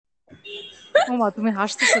ও মা, তুমি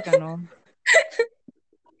হাসতেছো কেন?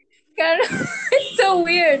 কারণ সো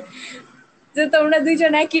উইয়ার্ড যে তোমরা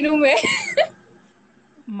দুইজন একই রুমে।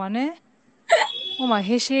 মানে, ও মা,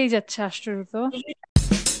 হেসেই যাচ্ছে, আশ্চর্য তো।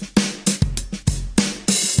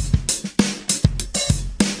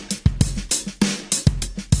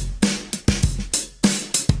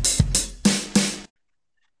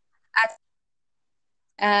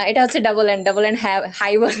 এটা হচ্ছে double N. Double N,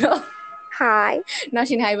 hi বলো। হাই।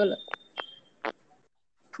 নসীন হাই বলো।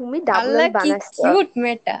 তুমি ডাবল এন আল্লাহ কি বানাইছো? কিউট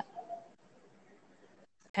মেয়েটা।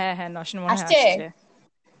 হ্যাঁ হ্যাঁ, নসিন মনে হয় আসছে, আসছে।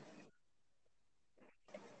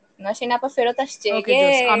 নসীন আপা ফেরত আসছে, ওকে, ইয়ে।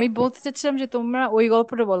 জোস। আমি বলতে চাচ্ছিলাম যে তোমরা ওই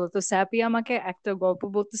গল্পটা বলো তো। স্যাপি আমাকে একটা গল্প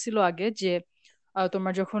বলতেছিল আগে যে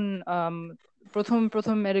তোমরা যখন আম, প্রথম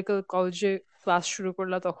প্রথম মেডিকেল কলেজে ক্লাস শুরু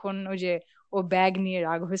করলা, তখন ওই যে ও ব্যাগ নিয়ে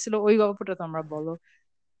রাগ হয়েছিল, ওই গল্পটা তোমরা বলো।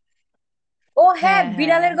 ও হ্যাঁ, হ্যাঁ হ্যাঁ।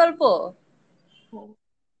 বিড়ালের গল্প।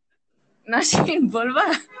 নসীন বলবা?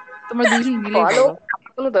 তোমরা দুইজন মিলেই বলো, বলো। আমার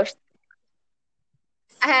কোনো দোষ নেই।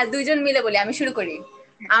 হ্যাঁ, দুইজন মিলে বলি, আমি শুরু করি।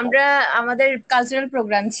 আমরা, আমাদের কালচারাল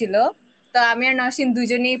প্রোগ্রাম ছিল, তো আমি আর নসীন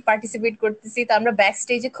দুজনেই পার্টিসিপেট করতেছি। তো আমরা ব্যাক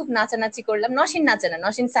স্টেজে খুব নাচানাচি করলাম। নসীন নাচে না,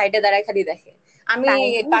 নসীন সাইডে দাঁড়ায় খালি দেখে। আমি তাই?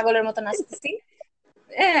 পাগলের মতো নাচতেছি।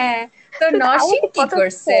 হ্যাঁ। তো কিন্তু নসীন আমাকে কি কত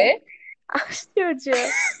করছে, আশ্চর্য।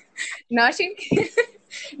 নসীন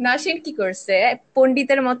নসীন কি করছে,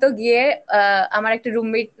 পণ্ডিতের মতো গিয়ে আমার একটা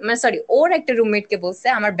রুমমেট, মানে সরি, ওর একটা রুমমেট কে বলছে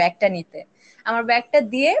আমার ব্যাগটা নিতে। আমার ব্যাগটা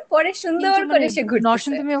দিয়ে পরে সুন্দর কিন্তু মানে করে সে নরসিং,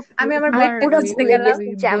 ঘুরতেছে। তুমি আমি আমার আমি তোমার ব্যাগটা পুরো ওই খুঁজতে ওই ভুলে গেলাম। গেছি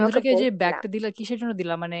ওই যে আমি ওকে বন্ধুটাকে যে বলছিলাম। ব্যাগটা দিলা, কিসের জন্য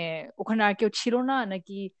দিলা? মানে ওখানে আর কেউ ছিল না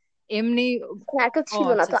নাকি এমনি? ওখানে আর কেউ ও ছিল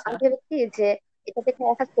না, আচ্ছা তো আচ্ছা। আমি ভেবেছি যে এটা দেখে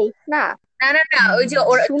রাখা সেফ না। না না না, হুম ওই যে হুম।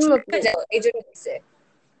 ওরা শূন্য চুরি হয়ে প্লেস। যাও এই জন্য দিছে।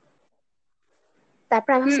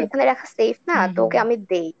 তারপর আমি ভাবছি হুম। এখানে রাখা সেফ না, হুম তো হুম ওকে আমি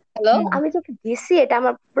দেই। হ্যালো। হুম। আমি যখন দিছি এটা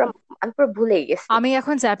আমার পুরো, আমি পুরো ভুলেই গেছি। আমি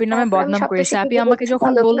এখন স্যাপির নামে তারপর আমি বদনাম করি। সবটা শিখে স্যাপি গিয়ে আমাকে বলতেছি যখন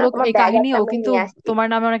তাহলে ওখানে বললো তোমার এই ব্যাগ কাহিনী, আছে ও আমরা কিন্তু নিয়ে আসি। তোমার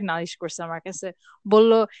নামে অনেক নালিশ করছে আমার কাছে।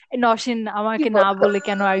 বলল, "এই নওশিন কি আমাকে না বলতো? বলে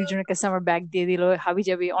কেন আরেকজনের কাছে আমার ব্যাগ দিয়ে দিল, হাবি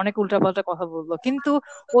জাবি অনেক উল্টাপাল্টা কথা বললো। কিন্তু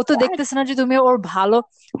ও তো দেখতেছে না যে তুমি ওর ভালো,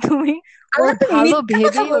 তুমি ওর আল্লাহ, তুমি ভালো মিথ্যা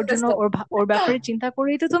কথা ভেবেই, ওর জন্য, বলতেছো। ওর ব্যাপারে চিন্তা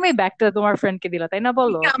করেই তো তুমি ব্যাগটা তোমার ফ্রেন্ডকে দিলা, তাই না? তুমি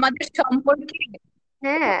বলো। কি আমাদের সম্পর্কে,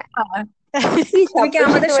 হ্যাঁ। আহ, কি তুমি কি সম্পর্কে,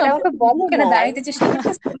 আমাদের তুমি এটা আমাকে সম্পর্কে বলো এখানে নাই। দাঁড়াইতে চেষ্টা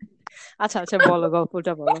করতেছো? আচ্ছা আচ্ছা, বলো,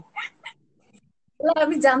 গল্পটা বলো। আল্লাহ,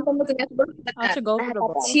 আমি জানতাম না তুমি এত বড় আচ্ছা, শয়তান। হ্যাঁ, গল্পটা তারপর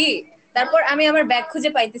বলো। ছি। তারপর আমি আমার ব্যাগ খুঁজে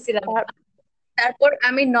পাইতেছিলাম না। তারপর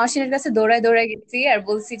আমি নরসিনের কাছে দৌড়ায় দৌড়ায় গেছি আর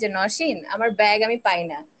বলছি যে নরসিন, আমার ব্যাগ আমি পাই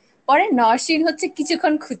না। পরে নরসিন হচ্ছে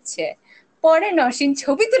কিছুক্ষণ খুঁজছে। পরে নরসিন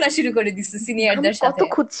ছবি তোলা শুরু করে দিচ্ছে আমি সিনিয়রদের কত সাথে।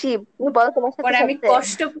 খুঁজছি, তুমি বলো তোমার সাথে পরে আমি সাথে।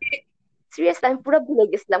 কষ্ট করে, সিরিয়াসলি আমি পুরো ভুলে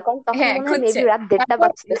গেছিলাম, কারণ তখন হ্যাঁ মনে হয় খুঁজছে। মেবি রাত 1:30 তারপর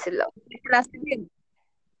বাজতেছিল। লাস্টে দিয়ে,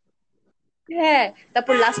 হ্যাঁ,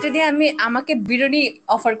 তারপর লাস্টে দিয়ে আমি, আমাকে বিরিয়ানি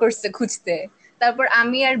অফার করছে খুঁজতে। তারপর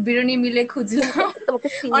আমি আর বিরিয়ানি মিলে খুঁজলাম। তোমাকে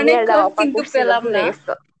সিনিয়ররা অনেকক্ষণ অফার কিন্তু করছিল, পেলাম ভুলে না।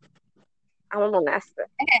 গেছো? আমার মনে আছে।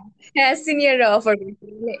 হ্যাঁ, হ্যাঁ, সিনিয়ররা অফার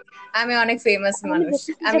করছিল। আমি অনেক ফেমাস আমি মানুষ।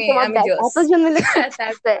 দেখতেছি যে আমি তোমার আমি ব্যাগ জোস। এতজন মিলে তার,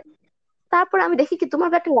 খুঁজতেছে। তারপর আমি দেখি কি তোমার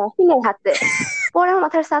ব্যাগটা রাফিনের হাতে। পরে আমার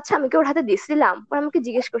মাথায় আসছে, আচ্ছা আমি কি ওর হাতে দিছিলাম? পরে আমাকে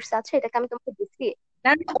জিজ্ঞেস করছে, আচ্ছা এটাকে আমি তোমাকে দিছি?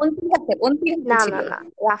 না না, অন্তিম কাছে, অন্তিম কাছে না ছিল। না না,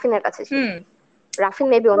 রাফিনের কাছে ছিল। হুম। রাফিন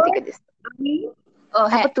মেবি তো অন্তিকে দিচ্ছে। আমি, ও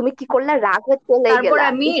হ্যাঁ, তারপর তুমি কি করলা, রাগ হয়ে চলে তারপর গেলা,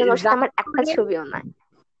 আমি ইভেন ওর সাথে রাগ আমার একটা করে, ছবিও নাই।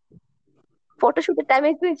 ফটোশুটের টাইমে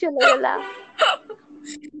তুমি চলে গেলা।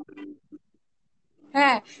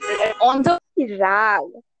 হ্যাঁ, অন্ধ, কি রাগ!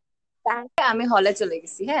 তার আমি হলে চলে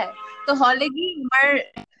গেছি। হ্যাঁ, তো হলে গিয়ে আমার,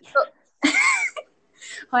 তো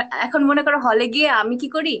এখন মনে করো হলে গিয়ে আমি কি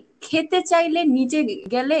করি, খেতে চাইলে নিচে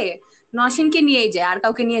গেলে নসীনকে নিয়ে যায়, আর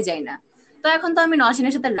কাউকে নিয়ে যায় না। তো এখন তো আমি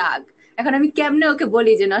নসীনের সাথে রাগ। এখন আমি কেমনে ওকে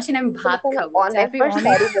বলি যে নসীন আমি ভাত তোমাকে আমি খাবো, স্যাপি অনেকবার অনেক,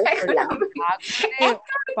 সরি এখন বলছিলাম। আমি রাগ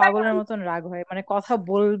হলে পাগলের এখন মতন রাগ হয়, মানে কথা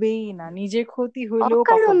বলবেই না, নিজের ক্ষতি হইলেও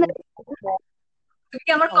কথা অকারণে। বলবে। তুমি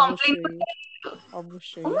কি আমার কমপ্লেন অবশ্যই, করতে?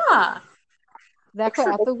 অবশ্যই। ওমা, দেখো, দেখছো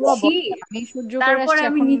দেখছো? এতগুলা ছি। বছর আমি সহ্য করে তারপরে আসছি,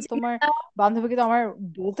 আমি এখন নিচে তোমার গেলাম। বান্ধবীকে তো আমার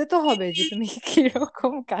বলতে তো হবে যে তুমি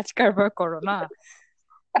কিরকম কাজ কারবার করো না।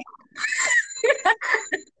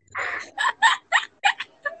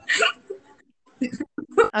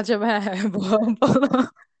 আচ্ছা, হ্যাঁ হ্যাঁ, বলো।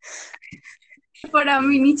 তারপরে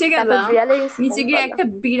আমি নিচে তারপর গেলাম। বিড়ালের নিচে ইনসিডেন্ট গিয়ে বলো। একটা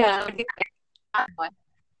বিড়াল,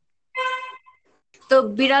 তো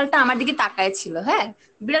বিড়ালটা আমার দিকে তাকায় ছিল। হ্যাঁ,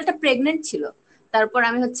 বিড়ালটা প্রেগনেন্ট ছিল। তারপর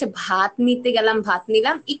আমি হচ্ছে ভাত নিতে গেলাম, ভাত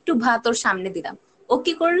নিলাম, একটু ভাত ওর সামনে দিলাম। ও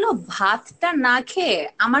কি করলো, ভাতটা না খেয়ে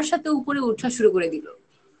আমার সাথে উপরে উঠা শুরু করে দিল।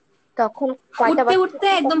 তখন কয়টা উঠতে বাচ্চা উঠতে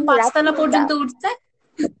ছিল? একদম তখন রাত 5 তলা 3টা। পর্যন্ত উঠছে।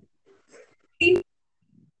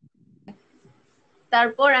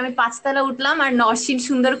 তারপর আমি 5 তলা উঠলাম আর নরসিন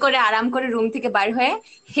সুন্দর করে আরাম করে রুম থেকে বাইর হয়ে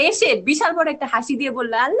হেসে বিশাল বড় একটা হাসি দিয়ে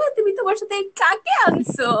বললো, আল্লাহ, তুমি তোমার সাথে কাকে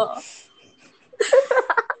আনছো?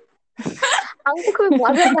 আমি তো খুবই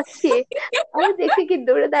মজা পাচ্ছি। আমি দেখি কি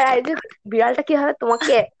দৌড়ে দাঁড়ায় যে বিড়ালটা কিভাবে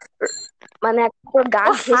তোমাকে মানে পুরো গা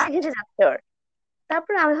ও ঘেঁষে ঘেঁষে যাচ্ছে ওর।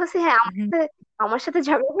 তারপরে আমি ভাবছি হ্যাঁ আমার সাথে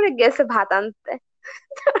ঝগড়া করে গেছে ভাত আনতে।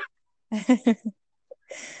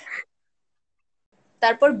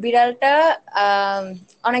 তারপর বিড়ালটা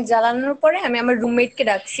অনেক জ্বালানোর পরে আমি আমার রুমমেট কে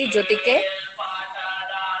ডাকছি, জ্যোতিকে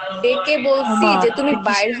ডেকে বলছি ওমা, যে তুমি এটা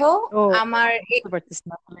বাইর কিসের? হও ও, আমার বুঝতে পারতেছি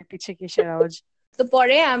না আসলে পিছে কিসের আওয়াজ। তো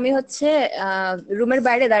পরে আমি হচ্ছে রুমের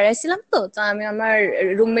বাইরে দাঁড়াইছিলাম, তো তো আমি আমার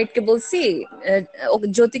রুমমেট কে বলছি,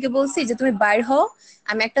 জ্যোতিকে বলছি যে তুমি বাইর হও,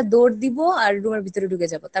 আমি একটা দৌড় দিব আর রুমের ভিতরে ঢুকে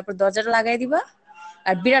যাব, তারপর দরজাটা লাগাই দিবা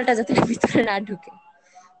আর বিড়ালটা যাতে ভিতরে না ঢুকে।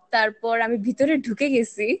 তারপর আমি ভিতরে ঢুকে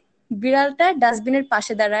গেছি, বিড়ালটা ডাস্টবিনের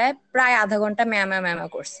পাশে দাঁড়ায় প্রায় আধা ঘন্টা ম্যামা ম্যামা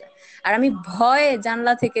করছে। আর আমি ভয়ে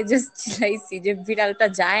জানলা থেকে জাস্ট চিল্লাইছি যে বিড়ালটা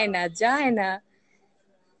যায় না যায় না।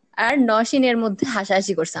 আর নশিনের মধ্যে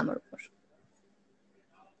হাসাহাসি করছে আমার উপর।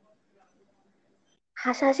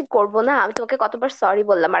 হাসাহাসি করবো না? আমি তোমাকে কতবার সরি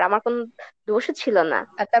বললাম, আর আমার কোনো দোষও ছিল না।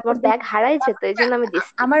 আর তারপর তোমার তুমি ব্যাগ হারাইছে তো এই জন্য আমি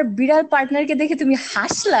দিচ্ছি। আমার বিড়াল পার্টনারকে দেখে তুমি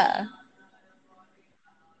হাসলা।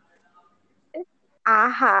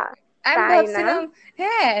 আহা, আমি তাই না? ভাবছিলাম,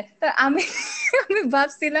 হ্যাঁ, তা আমি আমি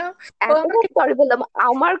ভাবছিলাম ও এতবার আমাকে, সরি বললাম,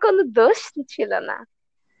 আমার কোনো দোষ ছিল না।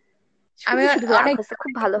 আমি শুধু শুধু রাগ অনেক হয়েছে,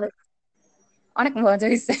 খুব ভালো হয়েছে। অনেক মজা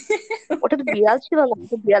হয়েছে। ওটা তো বিড়াল ছিল না,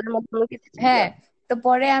 ওটা বিড়ালের মতো কোনো কিছু ছিল। হ্যাঁ, তো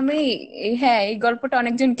পরে আমি হ্যাঁ এই গল্পটা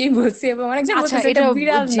অনেকজনকেই বলছি এবং অনেকজন আচ্ছা, বলতেছে এটা এটা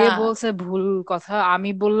বিড়াল যে না। বলছে ভুল কথা,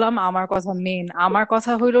 আমি বললাম আমার কথা মেন, আমার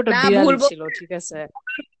কথা হইলো ওটা না ভুল বিড়ালই ছিল, ঠিক আছে?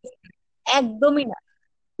 একদমই না।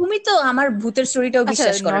 তুমি তো আমার ভূতের স্টোরিটাও আচ্ছা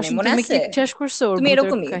বিশ্বাস করো নাই, নওশিন, মনে তুমি কি আছে? বিশ্বাস করছো ওর তুমি ভূতের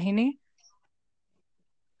এরকমই। কাহিনী?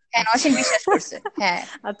 হ্যাঁ, আচ্ছা। নসীন বিশ্বাস করছে, হ্যাঁ।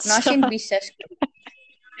 আচ্ছা, নসীন বিশ্বাস করে।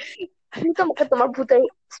 তুমি তো আমাকে তোমার ভূতের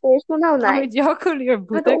স্টোরি শোনাও নাই। আমি যখন ওর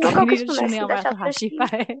তুমি তো ভূতের অন্য কাউকে কাহিনীটা শুনি শোনাইছিলে, আমার এত হাসি সপ্তর্ষি।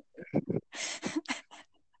 পায়।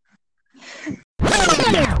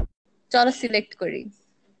 চলো সিলেক্ট করি।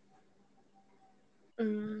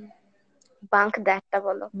 উম বাঙ্ক দ্যাটটা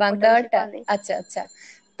বলো, ওটা বেশি বাগদাওয়ারটা, ফানি। আচ্ছা আচ্ছা।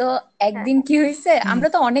 তো হ্যাঁ। একদিন কি হয়েছে, হুম আমরা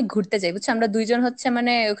তো অনেক ঘুরতে যাই বুঝছো, আমরা দুইজন হচ্ছে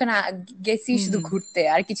মানে ওখানে গেছি হুম শুধু হুম ঘুরতে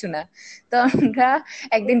আর কিছু না। তো আমরা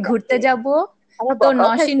একদিন ঘুরতে Exactly. যাব। আমরা তো বকা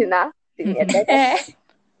নসীন, উঠাইছি না হুম সিনিয়রদের কাছে? হ্যাঁ,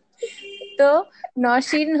 তো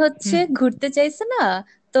নসীন হচ্ছে হুম ঘুরতে চাইছে না,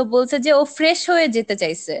 তো বলছে যে ও ফ্রেশ হয়ে যেতে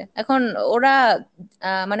চাইছে। এখন ওরা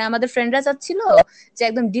মানে আমাদের ফ্রেন্ডরা চাচ্ছিল যে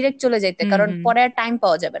একদম ডিরেক্ট চলে যাইতে, হুম কারণ হুম পরে আর টাইম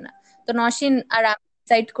পাওয়া যাবে না। তো নসীন আর আমি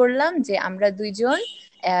ডিসাইড করলাম যে আমরা দুইজন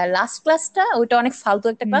লাস্ট ক্লাসটা, ওইটা অনেক ফালতু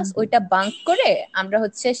একটা হুম ক্লাস, ওইটা বাঙ্ক করে আমরা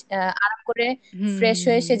হচ্ছে আরাম করে হুম ফ্রেশ হুম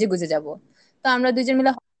হয়ে হুম। সেজে গুজে যাব। তো আমরা দুইজন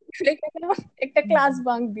মিলে চলে গেলাম একটা ক্লাস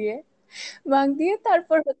বাঙ্ক দিয়ে। বাঙ্ক দিয়ে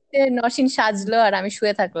তারপর হচ্ছে নসীন সাজলো আর আমি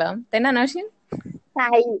শুয়ে থাকলাম, তাই না নসীন?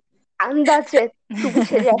 তাই আন্দাজে তুমি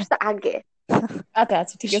সেজে আসতো আগে। আচ্ছা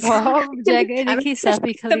আচ্ছা ঠিক আছে। সব জায়গায় আমি দেখি বিশ্বাস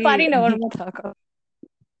স্যাপি করতে খালি পারি না ওর মতো। মিথ্যা কথা।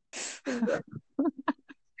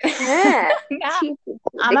 হ্যাঁ। না, ছি ছি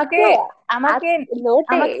ছি, আমাকে দেখছো? আমাকে আজকে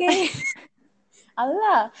নোটে। আমাকে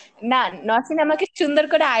আল্লাহ, না, নসিন আমাকে সুন্দর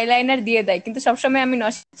করে আইলাইনার দিয়ে দেয়, কিন্তু সবসময় আমি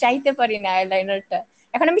চাইতে পারি না আইলাইনারটা।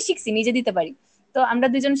 এখন আমি শিখছি নিজে দিতে পারি। তো আমরা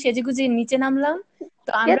দুজন সেজে গুজে নিচে নামলাম।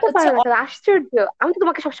 তো আমরা যেতে হচ্ছে পারো না কেন? আশ্চর্য, আমি তো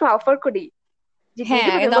তোমাকে সবসময় অফার করি যে দিয়ে হ্যাঁ,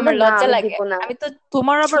 দিবো, তুমি কিন্তু বলো আমার না লজ্জা আমি লাগে। দিব না। আমি তো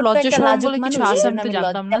তোমার আবার ছোট্ট লজ্জা একটা শরম লাজুক বলে কিছু মানুষ, এই আছে, জন্য আমি তো আমি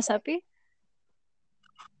জানতাম লজ্জা না পাই। স্যাপি।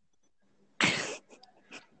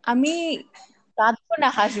 আমি কাঁদবো না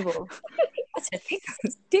হাসবো? আচ্ছা ঠিক আছে,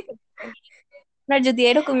 ঠিক আছে, আপনার যদি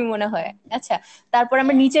এরকমই মনে হয়। আচ্ছা, তারপর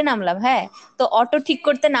আমরা নিচে নামলাম, হ্যাঁ। তো অটো ঠিক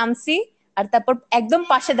করতে নামছি, আর তারপর একদম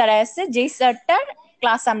পাশে দাঁড়ায় আছে যেই স্যারটার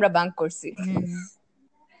ক্লাস আমরা বাঙ্ক করছি। হুম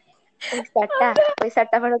ওই স্যারটা ওই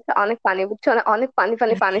স্যারটা আবার হচ্ছে অনেক পানি, বুঝছো? অনেক পানি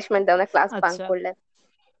পানি পানিশমেন্ট দেয় না ক্লাস বাঙ্ক আচ্ছা। করলে।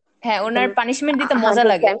 হ্যাঁ, একদম ওনার পানিশমেন্ট দিতে মজা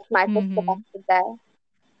 100 লাগে। টাইমস মাইক্রো হুম হুম দেয়।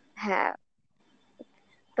 হ্যাঁ।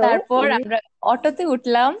 তো তারপর উনি আমরা অটোতে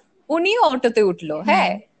উঠলাম, উনিও অটোতে উঠলো, হুম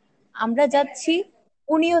হ্যাঁ। আমরা যাচ্ছি,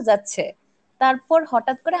 উনিও যাচ্ছে। তারপর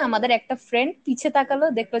হঠাৎ করে আমাদের একটা ফ্রেন্ড পিছে তাকালো,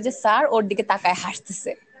 দেখলো যে স্যার ওর দিকে তাকায়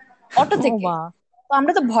হাসতেছে অটো ও থেকে। মা। তো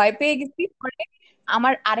আমরা তো ভয় পেয়ে গেছি। পরে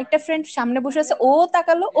আমার আরেকটা ফ্রেন্ড সামনে বসে আছে, ও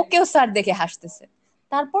তাকালো, ওকেও স্যার দেখে হাসতেছে।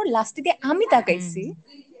 তারপর লাস্টে দিয়ে আমি হুম তাকাইছি,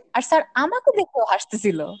 হুম। আর স্যার আমাকে দেখেও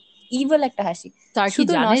হাসতেছিল, ইভেল একটা হাসি। স্যার কি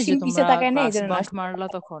শুধু জানে যে নসীন পিছে তোমরা তাকায় না, এই ক্লাস জন্য বাঙ্ক নসীন মারলা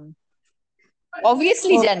তখন?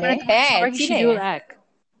 অবভিয়াসলি ও, জানে, মানে তোমাদের হ্যাঁ সবার কি চিনে। শিডিউল এক?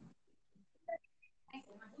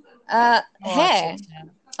 আহ ও হ্যাঁ, আচ্ছা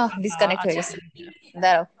আচ্ছা। ডিসকানেক্ট হয়ে আচ্ছা গেছে, আচ্ছা আচ্ছা।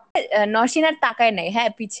 দাঁড়াও। নরসিন আর তাকায় নাই,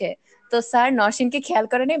 হ্যাঁ, পিছে। তো স্যার নরসিনকে খেয়াল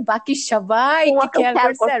করে নাই, বাকি সবাইকে তোমাকেও খেয়াল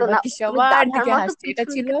খেয়াল করছে আর করতো না, বাকি তুমি সবার গাধার দিকে মতো হাসছে, এটা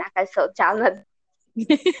পিছন ছিল। দিকে তাকাইছো জানলা।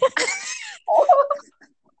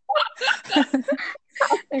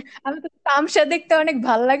 আমি তো তামসা দেখতে অনেক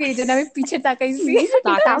ভালো লাগে, এই জন্য আমি পিছে তাকাইছি।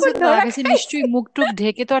 তাকাইছে তারপর তো ধরা তাকাইছে নিশ্চয়ই, মুখ টুক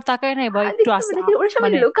ঢেকে তো আর তাকায় নাই, বা একটু দেখতে দেখে ওরা সবাই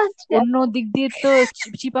মানে লুকাচ্ছে। অন্য দিক দিয়ে তো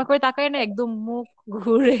চিপা করে তাকায় না, একদম মুখ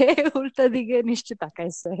ঘুরে উল্টা দিকে নিশ্চয়ই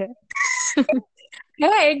তাকাইছে।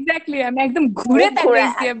 হ্যাঁ এক্স্যাক্টলি, আমি একদম ঘুরে মুখ ঘোরায়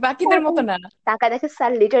তাকাইছি, আর বাকিদের তারপর মতো না। টাকা দেখে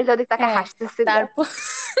স্যার লিটার যদি তাকে হ্যাঁ হাসতেছিল। তারপর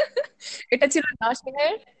এটা ছিল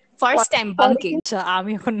নওশিনের ফার্স্ট পরে টাইম পরে বাঙ্কিং। কিন্তু আচ্ছা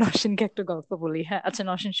আমি এখন নওশিনকে একটা গল্প বলি। হ্যাঁ আচ্ছা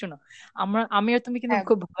নওশিন শোনো, আমি আর তুমি কিন্তু হ্যাঁ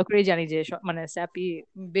খুব ভালো করেই জানি যে মানে স্যাপি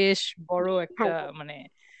বেশ বড় একটা হ্যাঁ মানে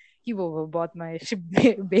কি বলবো বদমাইশ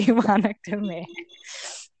বেঈমান একটা মেয়ে।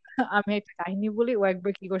 আমি একটা কাহিনী বলি, ও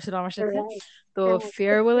একবার কি করছিল আমার সাথে। রাইট। তো হ্যাঁ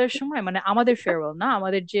ফেয়ারওয়েল এর সময়, মানে আমাদের ফেয়ারওয়েল না,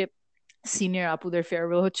 আমাদের যে সিনিয়র আপুদের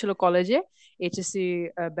ফেয়ারওয়েল হচ্ছিল কলেজে, এইচএসসি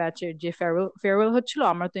ব্যাচের যে ফেয়ারওয়েল হচ্ছিল,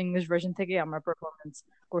 আমরা তো ইংলিশ ভার্সন থেকে আমরা পারফরমেন্স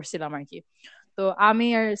করছিলাম আর কি। তো আমি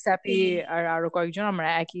আর স্যাপি আর আরো কয়েকজন আমরা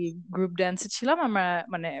একই গ্রুপ ডান্সে ছিলাম, আমরা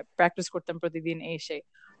মানে প্র্যাকটিস করতাম প্রতিদিন এসে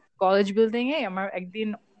কলেজ বিল্ডিং এ। আমার একদিন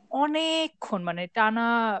অনেকক্ষণ মানে টানা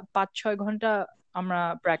 5-6 ঘন্টা আমরা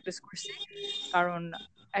প্র্যাকটিস করছি, কারণ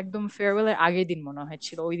একদম ফেয়ারওয়েল এর আগের দিন মনে হয়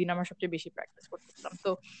ছিল, ওই দিন আমরা সবচেয়ে বেশি প্র্যাকটিস করতেছিলাম।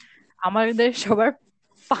 তো আমাদের সবার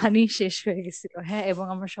পানি শেষ হয়ে গেছিল, হ্যাঁ, এবং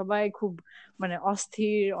আমরা সবাই খুব মানে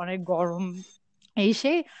অস্থির, অনেক গরম এই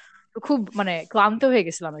সেই, তো খুব মানে ক্লান্ত হয়ে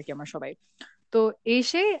গেছিলাম আর কি আমরা সবাই। তো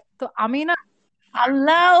এসে, তো আমি না,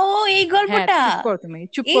 আল্লাহ, ও এই হ্যাঁ গল্পটা, চুপ করো তুমি,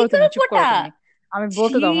 চুপ এই করো তুমি, চুপ করো গল্পটা। তুমি, আমি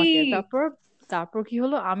বলতে ছি। দাও আমাকে। তারপর তারপর কি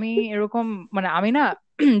হলো, আমি এরকম মানে আমি না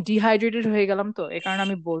ডিহাইড্রেটেড হয়ে গেলাম, তো এই কারণে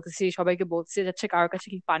আমি বলতেছি, সবাইকে বলতেছি যাচ্ছে কারোর কাছে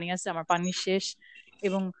কি পানি আছে, আমার পানি শেষ।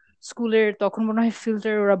 এবং স্কুলের তখন মনে হয়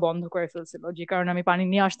ফিল্টার ওরা বন্ধ করে ফেলছিল, যে কারণে আমি পানি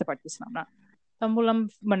নিয়ে আসতে পারতেছিলাম না। তো আমি বললাম,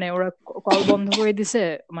 মানে ওরা কল বন্ধ করে দিছে,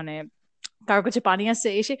 মানে কারোর কাছে পানি আছে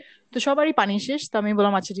এসে। তো সবারই পানি শেষ, তো আমি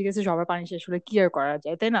বললাম আচ্ছা ঠিক আছে, সবার পানি শেষ হলে কি আর করা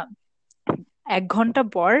যায়, তাই না। 1 ঘন্টা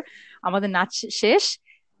পর আমাদের নাচ শেষ,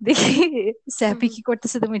 দেখি স্যাপি কি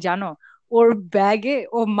করতেছে তুমি জানো, ওর ব্যাগে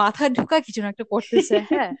ও মাথা ঢুকা কিছু না একটা করতেছে,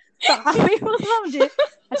 হ্যাঁ। তো আমি বললাম যে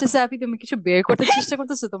আচ্ছা স্যাপি, তুমি কিছু বের করতে চেষ্টা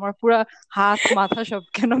করতেছো, তোমার পুরা হাত মাথা সব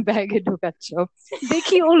কেন ব্যাগে ঢুকাচ্ছ।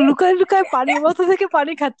 দেখি ও লুকায় লুকায় পানির বোতল থেকে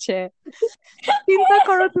পানি খাচ্ছে, চিন্তা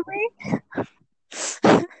করো তুমি।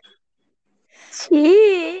 ছি,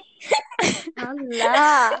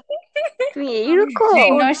 আল্লাহ, তুমি এইরকম। এই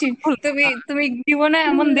জীবন নওশিন, তুমি তুমি জীবনে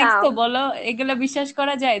এমন দেখছো শুনলাম। বলো? এগুলা বিশ্বাস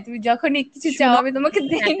করা যায়? তুমি যখনই কিছু চাও শুনো, আমি তোমাকে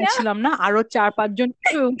দেই একা না। ছিলাম না, আরো 4-5 জন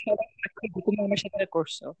ছিল, এবং সবাই সাক্ষী, তুমি আমার সাথে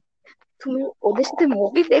করছো। তুমি ওদের সাথে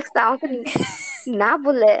মুভি দেখছো আমাকে না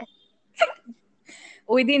বলে।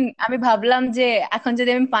 ওই দিন আমি ভাবলাম যে এখন যদি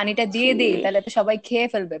আমি পানিটা ছি। দিয়ে দিই তাহলে তো সবাই খেয়ে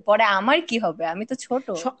ফেলবে, পরে আমার কি হবে, আমি তো ছোট।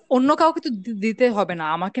 অন্য কাউকে তো দিতে হবে না,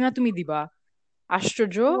 আমাকে না তুমি দিবা,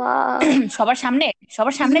 আশ্চর্য। ওয়াও। সবার সামনে,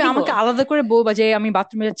 সবার তো সামনে তুমি দিব। আমাকে আলাদা করে বলবা যে আমি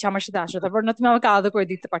বাথরুমে যাচ্ছি আমার সাথে আসো, তারপর না তুমি আমাকে আলাদা করে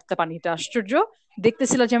দিতে পারতে পানিটা, আশ্চর্য।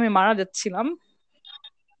 দেখতেছিল যে আমি মারা যাচ্ছিলাম।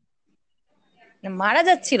 মারা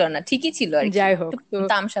যাচ্ছিল না, ঠিকই ছিল আর কি, যাই একটু হোক, তো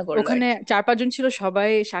তামসা করলো আর ওখানে কি। 4-5 জন ছিল, সবাই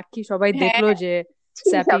সাক্ষী, সবাই হ্যাঁ। দেখলো যে ছি,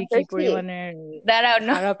 স্যাপি কি সপ্তর্ষি। পরিমাণে দাঁড়াও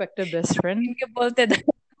না, খারাপ একটা বেস্ট ফ্রেন্ড। নওশিনকে বলতে দাও।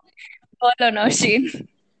 বলো নওশিন,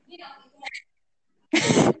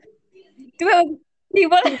 তুমি কি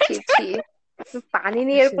বল। ছি ছি ছি, তুমি পানি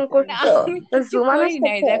নিয়ে এরকম সেটাই। করছো আমি কিছু জুমানের করি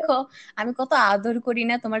নাই, সাথে? দেখো আমি কত আদর করি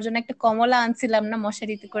না, তোমার জন্য একটা কমলা আনছিলাম না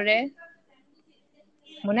মশারিতে করে,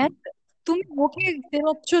 মনে আছে? তুমি মুখে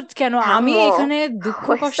দেওয়াচ্ছ কেন, আমি থামো, এখানে দুঃখ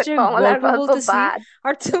হয়েছে কষ্টের কমলার গল্প গল্প বলতেছি, বাদ।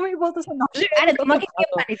 আর তুমি বলতেছো নশিনের আরে কত তোমাকে কে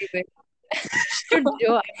ভালো। পানি দিবে? আশ্চর্য।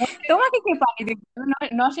 তোমাকে কে পানি দিবে?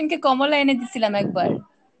 নওশিনকে কমলা এনে দিছিলাম একবার।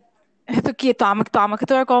 হ্যাঁ তো কি, তো আমাকে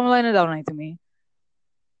তো আর কমলা এনে দাও নাই তুমি।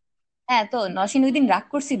 হ্যাঁ, তো নওশিন ওই দিন রাগ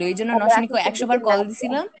করছিল, এই জন্য তারপর নওশিনকে এখন 100 বার সিদ্দিকের কল নাচে।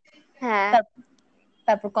 দিছিলাম। হ্যাঁ। তার-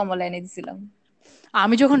 তারপর কমলা এনে দিছিলাম।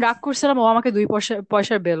 আমি যখন রাগ করছিলাম, ও আমাকে 2 পয়সা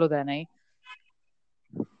পয়সার বেলও দেয় নাই।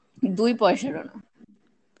 2 পয়সারও না,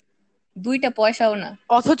 2টা পয়সাও না।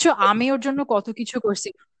 অথচ আমি ওর জন্য কত কিছু করছি।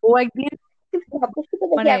 ও একদিন কিন্তু সবকিছু তো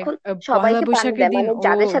দেখি মানে এখন পহেলা সবাইকে পানি বৈশাখের দেয়, দিন মানে ও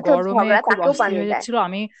যাদের সাথে ওর গরমে ঝগড়া খুব তাকেও অস্থির পানি হয়ে দেয়। যাচ্ছিল,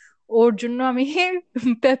 ওর জন্য আমি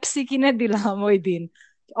পেপসি কিনে দিলাম ওই দিন।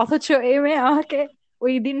 অথচ এই মেয়ে আমাকে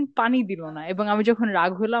ওই দিন পানি দিল না, এবং আমি যখন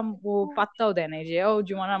রাগ হলাম ও পাত্তাও দেয় নাই, যে ও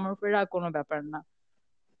জুমানা আমার উপরে রাগ, কোনো ব্যাপার না।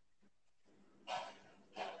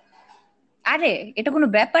 আরে এটা কোনো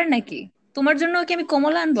ব্যাপার নাকি? তোমার জন্য কি আমি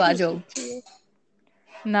কমলা আনবো ছি ছি আজব? ছি।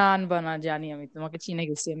 না আনবা না, জানি, আমি তোমাকে চিনে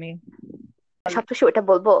গেছি আমি। সবকিছু ওটা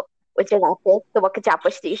বলবো? ওই যে রাতে তোমাকে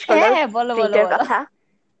চাপস জিজ্ঞেস করলো হ্যাঁ হ্যাঁ, বলো বলো ট্রিটের বলো। কথা।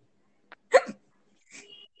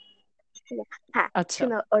 হ্যাঁ, আচ্ছা।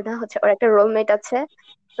 শুনো, ওটা হচ্ছে ওর একটা রুমমেট আছে।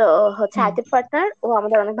 তো হচ্ছে হুম। আইটি পার্টনার, ও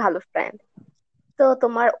আমাদের অনেক ভালো ফ্রেন্ড। তো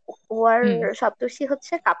তোমার ওর হুম। সপ্তর্ষি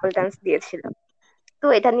হচ্ছে কাপল ডান্স দিয়েছিল। তো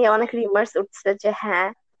এটা নিয়ে অনেক রিমার্স উঠছে যে হ্যাঁ।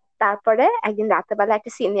 তারপরে একদিন রাতের বেলা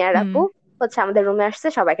একটা সিনিয়র হুম। আপু হচ্ছে আমাদের রুমে আসছে,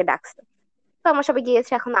 সবাইকে ডাকছে। তো আমার সবাই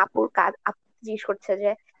গিয়েছে, এখন আপুর কাজ, আপু জিজ্ঞেস করছে যে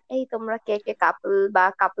এই তোমরা কে কে কাপল বা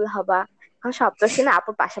কাপল হবা। এখন সপ্তর্ষি না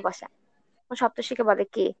আপুর পাশে বসা, এখন সপ্তর্ষিকে বলে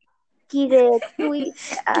কি, কি রে তুই,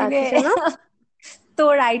 কিরে, কি যেন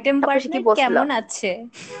তোর আইটেম সপ্তর্ষি কি পার্টনার বলছিল, কেমন আছে?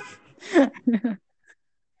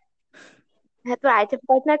 হ্যাঁ তোর আইটেম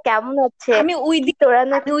পার্টনার কেমন আছে, আমি ওই কি দিন তোরা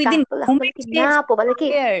আমি নাকি ওই দিন কাপল। এখন বলে কি ঘুমিয়ে না, আপু বলে কি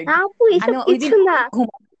scared। না আপু আমি এইসব ওই দিন কিছু না, অনেক ঘুম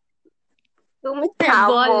তুমি হ্যাঁ,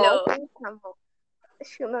 থামো, বলো। তুমি থামো,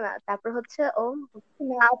 শোনো না। তারপর হচ্ছে ও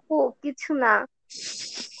না আপু কিছু না,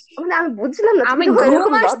 মানে আমি বুঝলাম না তুমি আমি তখন ঘুম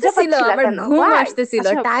এরকম লজ্জা আসতেছিল, পাচ্ছিলা আমার কেন, ঘুম ওয়াই? আসতেছিল,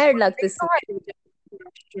 আচ্ছা, টায়ার্ড প্রত্যেকটা লাগতেছিল। হয় যে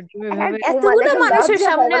আশ্চর্য এভাবে এতগুলো দেখো মানুষের লজ্জা পায়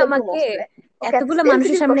সামনে বলে ঘুম আমাকে আসছে, ওকে এত এতগুলো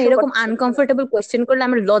মানুষের সেন্সিটিভ সামনে কোশ্চেন এরকম করতেছে কেন? আনকমফোর্টেবল কোশ্চেন করলে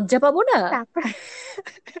আমি লজ্জা পাবো না? তারপর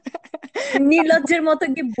নির্লজ্জের মতো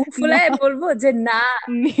কি বুক না, ফুলায় বলবো যে না?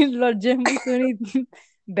 নির্লজ্জের মতনই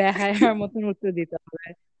বেহায়ার মতন উত্তর দিতে হবে।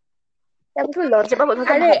 তারপর তুমি লজ্জা পাবো, তোমার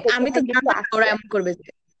তো আরে ভাগ্য আমি তো কোথায় কিছু জানতাম না ওরা আছে। এমন করবে যে।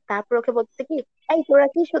 তারপর ওকে বলতে কি এই তোরা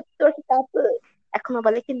কি সত্যি, তোরা কি কাপল? এখনো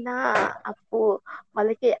বলে কি না আপু,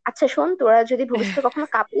 বলে কি আচ্ছা শোন, তোরা যদি ভবিষ্যতে কখনো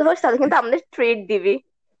কাপল হোস তাহলে কিন্তু আমাদের ট্রিট দিবি।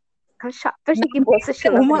 এখন সে কি বলছে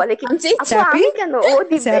শোনো, ওমা, বলে কি আমি আপু স্যাপি, আমি কেন, ও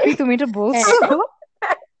দিবে। স্যাপি তুমি এটা হ্যাঁ, বলছো?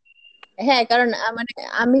 হ্যাঁ, কারণ মানে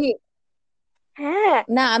আমি হ্যাঁ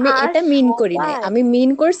না, আমি আর এটা মিন করি নাই, সবাই, আমি মিন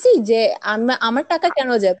করছি যে আমার টাকা কেন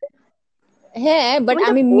যাবে। হ্যাঁ, বাট তুমি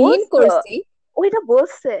এটা আমি মিন বলছো, করছি। ওইটা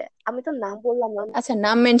বলছে, আমি তো নাম বললাম না। আচ্ছা,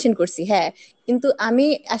 নাম মেনশন করছি, হ্যাঁ, কিন্তু আমি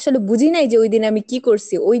আসলে বুঝি নাই যে ওই দিন আমি কি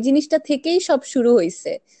করছি, ওই জিনিসটা থেকেই সব শুরু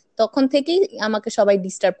হয়েছে। তখন থেকেই আমাকে সবাই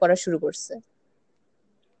ডিস্টার্ব করা শুরু করছে।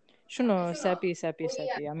 শোনো, স্যাপি স্যাপি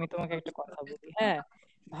স্যাপি, আমি তোমাকে একটা কথা বলি, হ্যাঁ?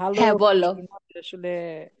 ভালো হ্যাঁ, বলো। মানুষের মধ্যে আসলে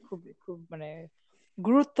খুব খুব মানে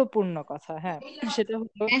গুরুত্বপূর্ণ কথা, হ্যাঁ, সেটা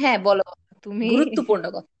হলো হ্যাঁ, হ্যাঁ, বলো। তুমি গুরুত্বপূর্ণ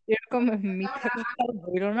কথা। এরকম মিথ্যা কথা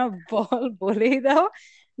বলো না, বলেই দাও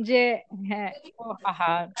যে হ্যাঁ, ও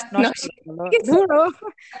আহা, নষ্ট নষ্ট করে গেলো, হয়ে গেছে। ধুরো।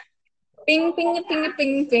 Ping ping ping ping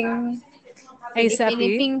ping এই পিং পিং স্যাপি,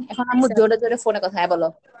 পিং। এখন আম্মু জোরে জোরে ফোনে কথা, হ্যাঁ বলো।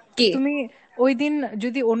 কি? তুমি ওই দিন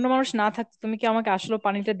যদি অন্য মানুষ না থাকতো, তুমি কি আমাকে আসলে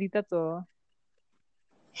পানিটা দিতা তো?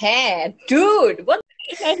 হ্যাঁ, ডুড,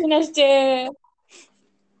 আসছে।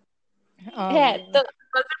 আম, হ্যাঁ, তো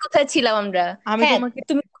গল্পের কোথায় ছিলাম আমরা? আমি হ্যাঁ, তোমাকে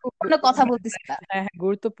তুমি খুব কোনো কথা বলতেছিলা। হ্যাঁ হ্যাঁ,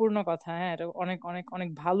 গুরুত্বপূর্ণ কথা, হ্যাঁ, এটা অনেক অনেক অনেক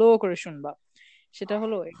ভালো করে শুনবা। সেটা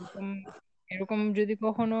হলো এরকম, এরকম যদি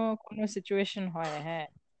কখনো কোনো সিচুয়েশন হয়, হ্যাঁ,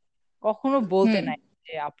 কখনো বলতে হুম। নাই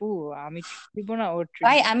যে আপু আমি ট্রিট দিব না, ও ট্রিট।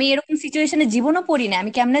 ভাই, আমি এরকম সিচুয়েশনে জীবনও পড়ি না,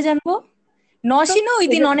 আমি কেমনে জানবো? তো নরসিনও ওই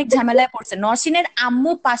দিন এটা অনেক ঝামেলায় পড়ছে, নরসিনের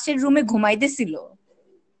আম্মু পাশের রুমে ঘুমাইতেছিল।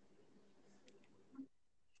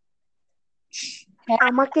 হ্যাঁ,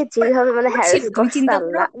 আমাকে যেভাবে মানে ছিল, হ্যারাস তুমি করছে চিন্তা করো,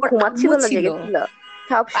 আল্লাহ, ওর ঘুমাচ্ছিল আম্মু না ছিল। জেগেছিল,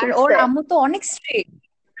 সব আর ওর শুনছে। আম্মু তো অনেক স্ট্রিক্ট।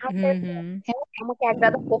 হুম হুম। আমাকে এক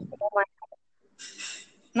গাদা করছে আমার।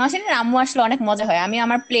 নরসিনের আম্মু আসলে অনেক মজা হয়, আমি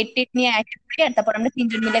আমার প্লেট টেট নিয়ে একটা খাই আর তারপর আমরা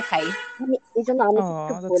তিনজন মিলে খাই। আমি এই জন্য আমি ও,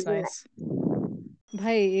 কিছু দ্যাটস বলি না। নাইস।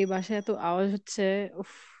 ভাই, এই বাসায় এত আওয়াজ হচ্ছে,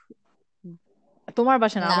 উফ। তোমার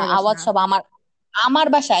বাসা না, না, আমার বাসা আওয়াজ না। সব আমার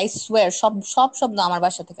বাসা, আই সোয়ার, সব সব শব্দ আমার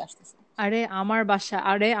বাসা থেকে আসতেছে। আরে আমার বাসা,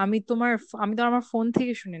 আরে আমি তো আমার ফোন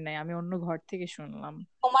থেকে শুনি নাই, আমি অন্য ঘর থেকে শুনলাম।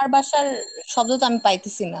 তোমার বাসার শব্দ তো আমি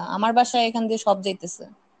পাইতেছি না, আমার বাসায় এখান দিয়ে সব যাইতেছে।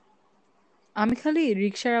 আমি খালি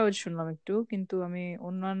রিক্সার আওয়াজ শুনলাম একটু, কিন্তু আমি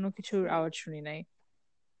অন্যান্য কিছুর আওয়াজ শুনি নাই,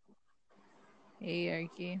 এই আর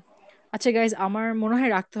কি। আচ্ছা গাইজ, আমার মনে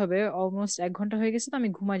হয় রাখতে হবে, অলমোস্ট 1 ঘন্টা হয়ে গেছে, তো আমি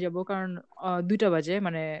ঘুমায় যাব, কারণ 2টা বাজে,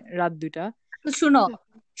 মানে রাত 2টা। তো শুনো, ঠিক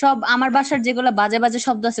আছে? সব আমার বাসার যেগুলো বাজে বাজে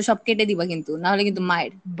শব্দ আছে সব কেটে দিবা কিন্তু, না হলে কিন্তু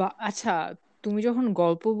মায়ের। আচ্ছা, তুমি যখন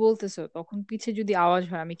গল্প বলতেছো তখন পিছে যদি আওয়াজ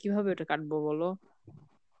হয়, আমি কিভাবে ওটা কাটবো বলো?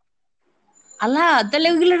 আল্লাহ, তাহলে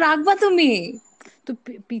ওইগুলো রাখবা তুমি। তো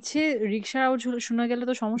পিছে রিক্সার আওয়াজ শোনা গেলে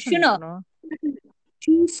তো সমস্যা নেই শুনো, কোনো।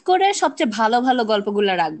 চুজ করে সবচেয়ে ভালো ভালো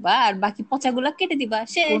গল্পগুলা রাখবা আর বাকি পচাগুলা কেটে দিবা,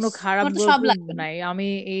 শেষ। কোনো খারাপ তোমার তো সব গল্প লাগবে না। নাই, আমি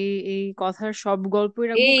এই এই কথার সব গল্পই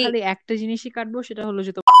রাখবো, এই খালি একটা জিনিসই কাটবো, সেটা হলো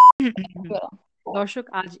যে দর্শক,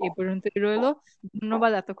 আজ এ পর্যন্তই রইলো।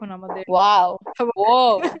 ধন্যবাদ এতক্ষণ আমাদের ওয়াও। ও।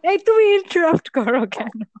 এই তুমি ইন্টারাপ্ট করো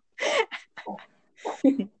কেন?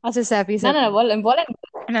 আচ্ছা স্যাপি না না স্যাপি, না, বলেন বলেন।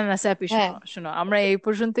 না না স্যাপি, হ্যাঁ, শোনো শোনো, আমরা এই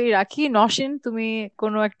পর্যন্তই রাখি। নসীন, তুমি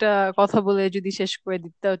কোনো একটা কথা বলে যদি শেষ করে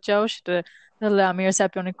দিতে চাও সেটা, তাহলে আমি আর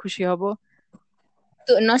স্যাপি অনেক খুশি হব।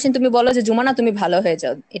 তো নসীন, তুমি বলো যে জুমানা তুমি ভালো হয়ে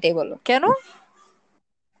যাও, এটাই বলো। কেন?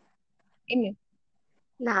 এমনি।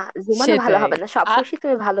 না, জুমানা ভালো সেটাই। হবে না, সপ্তর্ষি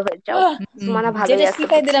তুমি ভালো হয়ে যাও। আহ, জুমানা ভালোই যেটা আছে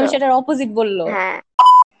শিখাই বুঝছো। দিলাম সেটার অপোজিট বললো। হ্যাঁ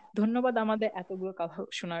ধন্যবাদ আমাদের এতগুলো কথা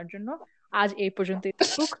শোনার জন্য। আজ এই পর্যন্তই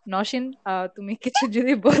থাকুক। নসীন, তুমি কিছু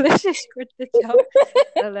যদি বলে শেষ করতে চাও,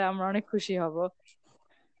 তাহলে আমরা অনেক খুশি হব।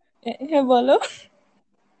 হ্যাঁ, বলো।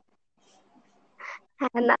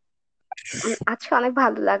 হ্যাঁ না, আজকে অনেক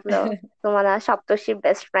ভালো লাগলো, তোমার সপ্তর্ষির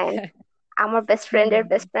বেস্ট ফ্রেন্ড। আমার বেস্ট হুম ফ্রেন্ডের হুম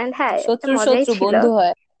বেস্ট ফ্রেন্ড। হ্যাঁ, এটা শত্রু মজাই শত্রু ছিল। বন্ধু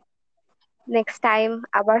হয়। নেক্সট টাইম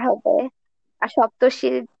আবার হবে। আর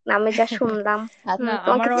সপ্তর্ষির নামে যা শুনলাম, না,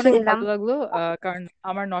 তোমাকে আমারও অনেক চিনলাম। ভালো লাগলো, কারণ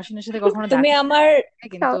আমার নওশিনের সাথে কখনো তুমি দেখা আমার হয়নি,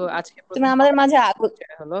 কিন্তু সব- আজকে তুমি প্রথম আমাদের মাঝে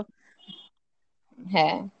পরিচয় হলো।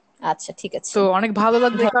 হ্যাঁ, আচ্ছা ঠিক আছে। তো অনেক ভালো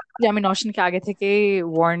লাগলো এই ধর- কারণে যে আমি নওশিনকে আগে থেকেই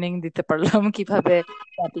ওয়ার্নিং দিতে পারলাম কিভাবে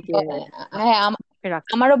টপিকে হ্যাঁ, রাখতে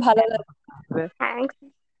আমারও ভালো হবে। থ্যাঙ্কস।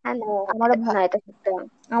 হ্যাঁ, না, আমারও না, এটা সত্যি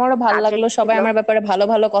আমারও ভালো কাজের লাগলো, সবাই ছিল। আমার ব্যাপারে ভালো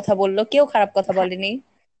ভালো কথা বললো, কেউ খারাপ কথা হ্যাঁ, বলেনি।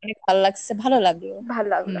 অনেক ভালো লাগছে, ভালো লাগলো। ভালো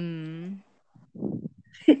লাগলো। হুম।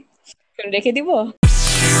 রেখে দিব।